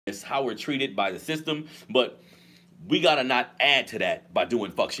It's how we're treated by the system, but we gotta not add to that by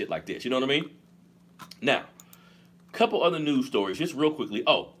doing fuck shit like this. You know what I mean? Now, couple other news stories, just real quickly.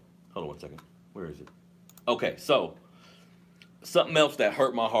 Oh, hold on one second. Where is it? Okay, so something else that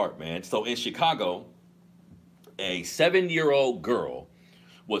hurt my heart, man. So in Chicago, a 7-year-old girl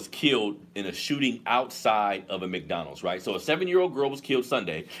was killed in a shooting outside of a McDonald's, right? So a 7-year-old girl was killed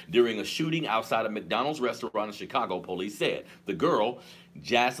Sunday during a shooting outside a McDonald's restaurant in Chicago, police said. The girl,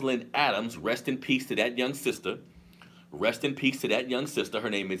 Jaslyn Adams, rest in peace to that young sister. Rest in peace to that young sister. Her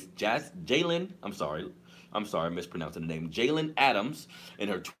name is Jalen. I'm mispronouncing the name. Jalen Adams and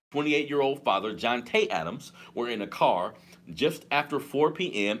her 28-year-old father, John Tay Adams, were in a car just after 4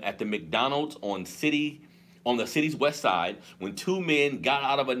 p.m. at the McDonald's on the city's west side when two men got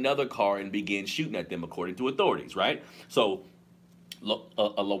out of another car and began shooting at them, according to authorities, right? So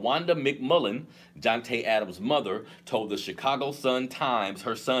LaWanda McMullen, Jonte Adams' mother, told the Chicago Sun-Times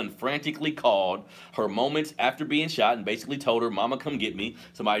her son frantically called her moments after being shot and basically told her, "Mama, come get me.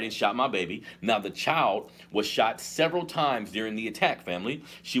 Somebody done shot my baby." Now, the child was shot several times during the attack, family.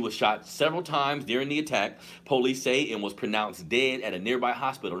 She was shot several times during the attack, police say, and was pronounced dead at a nearby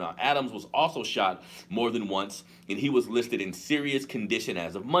hospital. Now, Adams was also shot more than once, and he was listed in serious condition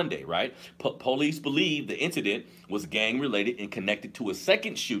as of Monday, right? Police believe the incident was gang-related and connected to a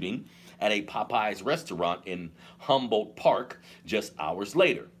second shooting at a Popeyes restaurant in Humboldt Park just hours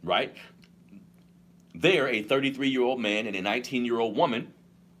later, right? There, a 33-year-old man and a 19-year-old woman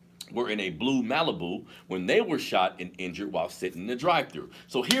were in a blue Malibu when they were shot and injured while sitting in the drive-thru.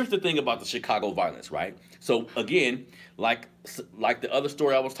 So here's the thing about the Chicago violence, right? So again, like the other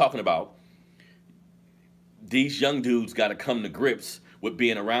story I was talking about, these young dudes got to come to grips with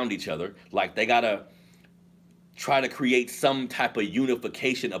being around each other. Like, they got to try to create some type of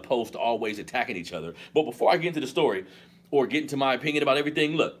unification opposed to always attacking each other. But before I get into the story or get into my opinion about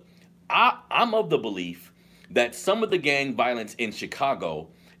everything, look, I'm of the belief that some of the gang violence in Chicago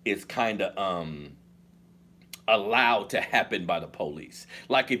is kind of allowed to happen by the police.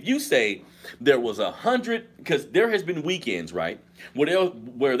 Like, if you say there was 100, because there has been weekends, right,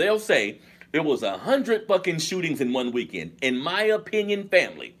 where they'll say there was 100 fucking shootings in one weekend. In my opinion,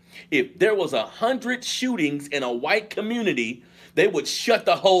 family, if there was 100 shootings in a white community, they would shut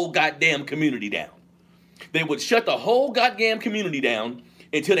the whole goddamn community down. They would shut the whole goddamn community down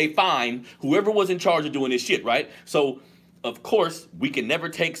until they find whoever was in charge of doing this shit, right? So, of course, we can never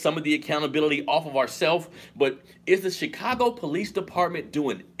take some of the accountability off of ourselves, but is the Chicago Police Department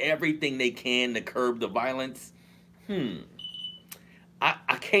doing everything they can to curb the violence?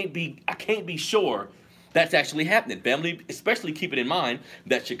 I can't be sure that's actually happening, family, especially keeping in mind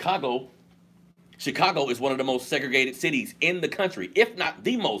that Chicago is one of the most segregated cities in the country, if not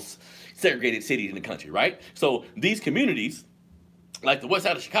the most segregated city in the country, right? So these communities, like the west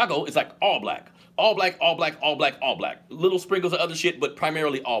side of Chicago, is like all black. All black, all black, all black, all black. Little sprinkles of other shit, but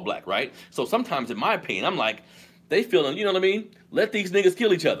primarily all black, right? So sometimes, in my opinion, I'm like, they feeling, you know what I mean? Let these niggas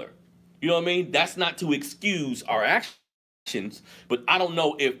kill each other. You know what I mean? That's not to excuse our actions, but I don't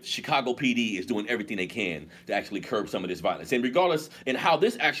know if Chicago PD is doing everything they can to actually curb some of this violence. And regardless, and how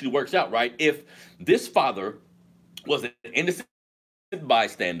this actually works out, right? If this father was an innocent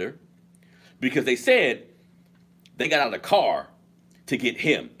bystander, because they said they got out of the car to get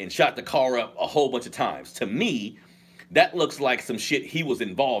him and shot the car up a whole bunch of times. To me, that looks like some shit he was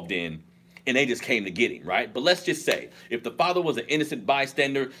involved in and they just came to get him, right? But let's just say, if the father was an innocent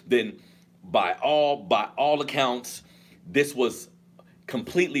bystander, then by all accounts, this was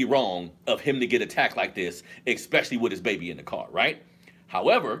completely wrong of him to get attacked like this, especially with his baby in the car, right?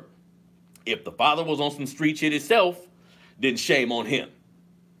 However, if the father was on some street shit himself, then shame on him.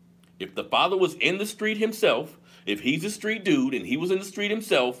 If the father was in the street himself, if he's a street dude and he was in the street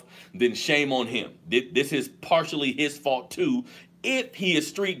himself, then shame on him. This is partially his fault too. If he is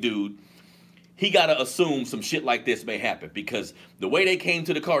street dude, he got to assume some shit like this may happen, because the way they came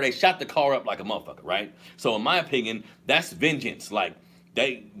to the car, they shot the car up like a motherfucker, right? So in my opinion, that's vengeance. Like,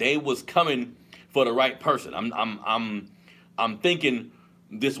 they was coming for the right person. I'm thinking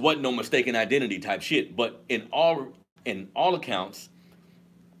this wasn't no mistaken identity type shit. But in all accounts,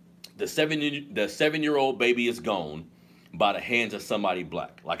 the 7-year-old baby is gone by the hands of somebody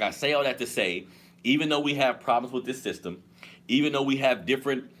black. Like, I say all that to say, even though we have problems with this system, even though we have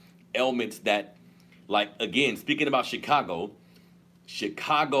different elements that, like, again, speaking about Chicago's,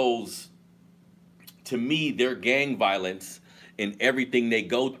 to me, their gang violence and everything they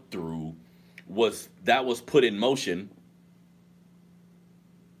go through was put in motion.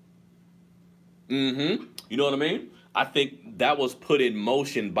 You know what I mean? I think that was put in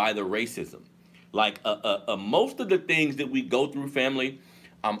motion by the racism. Like, most of the things that we go through, family,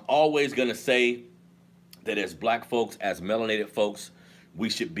 I'm always gonna say that as black folks, as melanated folks, we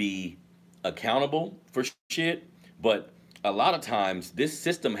should be accountable for shit. But a lot of times, this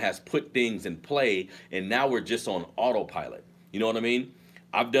system has put things in play, and now we're just on autopilot. You know what I mean?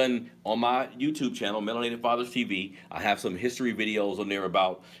 I've done on my YouTube channel, Melanated Fathers TV, I have some history videos on there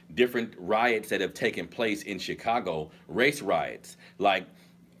about different riots that have taken place in Chicago, race riots. Like,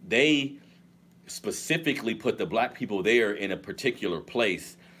 they specifically put the black people there in a particular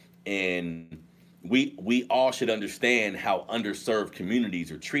place, and we all should understand how underserved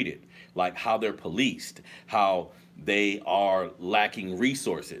communities are treated, like how they're policed, how they are lacking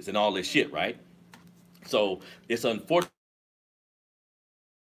resources and all this shit, right? So it's unfortunate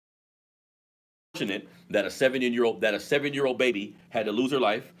that a 7-year-old baby had to lose her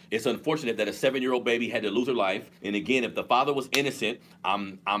life. It's unfortunate that a 7-year-old baby had to lose her life. And again, if the father was innocent,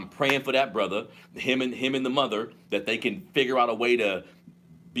 I'm praying for that brother, him and the mother, that they can figure out a way to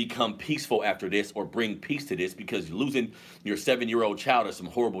become peaceful after this, or bring peace to this, because losing your 7-year-old child is some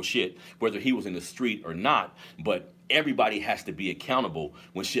horrible shit, whether he was in the street or not. But everybody has to be accountable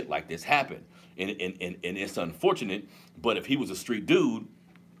when shit like this happen. And it's unfortunate, but if he was a street dude,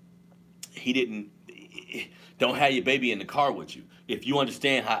 he didn't, don't have your baby in the car with you. If you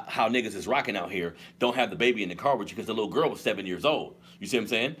understand how niggas is rocking out here, don't have the baby in the car with you, because the little girl was 7 years old. You see what I'm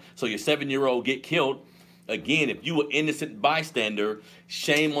saying? So your 7-year-old get killed. Again, if you were innocent bystander,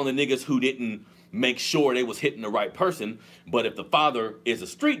 shame on the niggas who didn't make sure they was hitting the right person. But if the father is a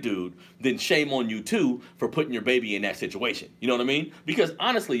street dude, then shame on you too for putting your baby in that situation. You know what I mean? Because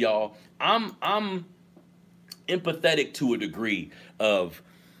honestly, y'all, I'm empathetic to a degree of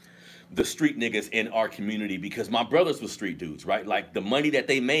the street niggas in our community, because my brothers were street dudes, right? Like, the money that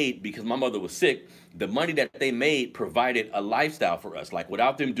they made, because my mother was sick, the money that they made provided a lifestyle for us. Like,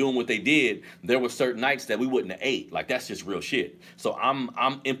 without them doing what they did, there were certain nights that we wouldn't have ate. Like, that's just real shit. So I'm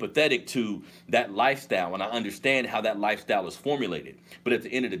empathetic to that lifestyle, and I understand how that lifestyle is formulated. But at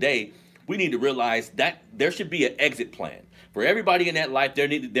the end of the day, we need to realize that there should be an exit plan. For everybody in that life, there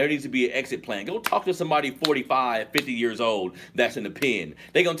needs to be an exit plan. Go talk to somebody 45, 50 years old that's in the pen.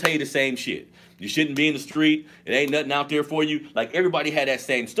 They're going to tell you the same shit. You shouldn't be in the street. It ain't nothing out there for you. Like, everybody had that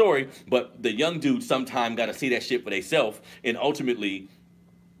same story, but the young dudes sometimes got to see that shit for themselves, and ultimately,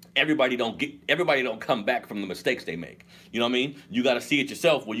 everybody don't come back from the mistakes they make. You know what I mean? You got to see it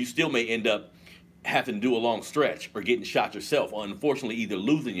yourself, where you still may end up having to do a long stretch, or getting shot yourself, or unfortunately either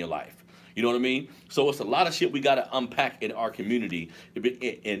losing your life. You know what I mean? So it's a lot of shit we got to unpack in our community.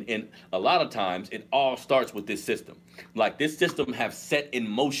 And a lot of times, it all starts with this system. Like, this system have set in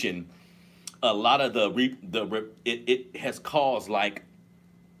motion a lot of it has caused, like,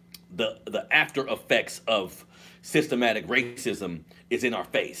 the after effects of systematic racism is in our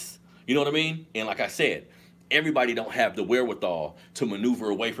face. You know what I mean? And like I said, everybody don't have the wherewithal to maneuver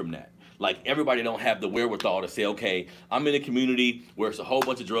away from that. Like, everybody don't have the wherewithal to say, okay, I'm in a community where it's a whole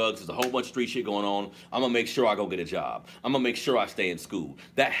bunch of drugs, there's a whole bunch of street shit going on. I'm gonna make sure I go get a job. I'm gonna make sure I stay in school.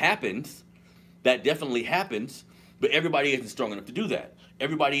 That happens. That definitely happens. But everybody isn't strong enough to do that.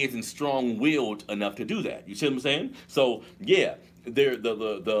 Everybody isn't strong-willed enough to do that. You see what I'm saying? So yeah,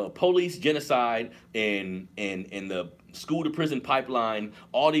 the police genocide and the school to prison pipeline,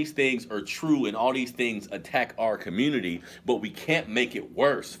 all these things are true, and all these things attack our community, but we can't make it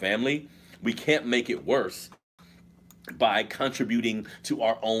worse, family. We can't make it worse by contributing to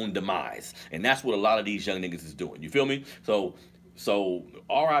our own demise. And that's what a lot of these young niggas is doing. You feel me? So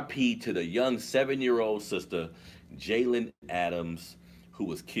RIP to the young 7-year-old sister, Jalen Adams, who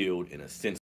was killed in a sense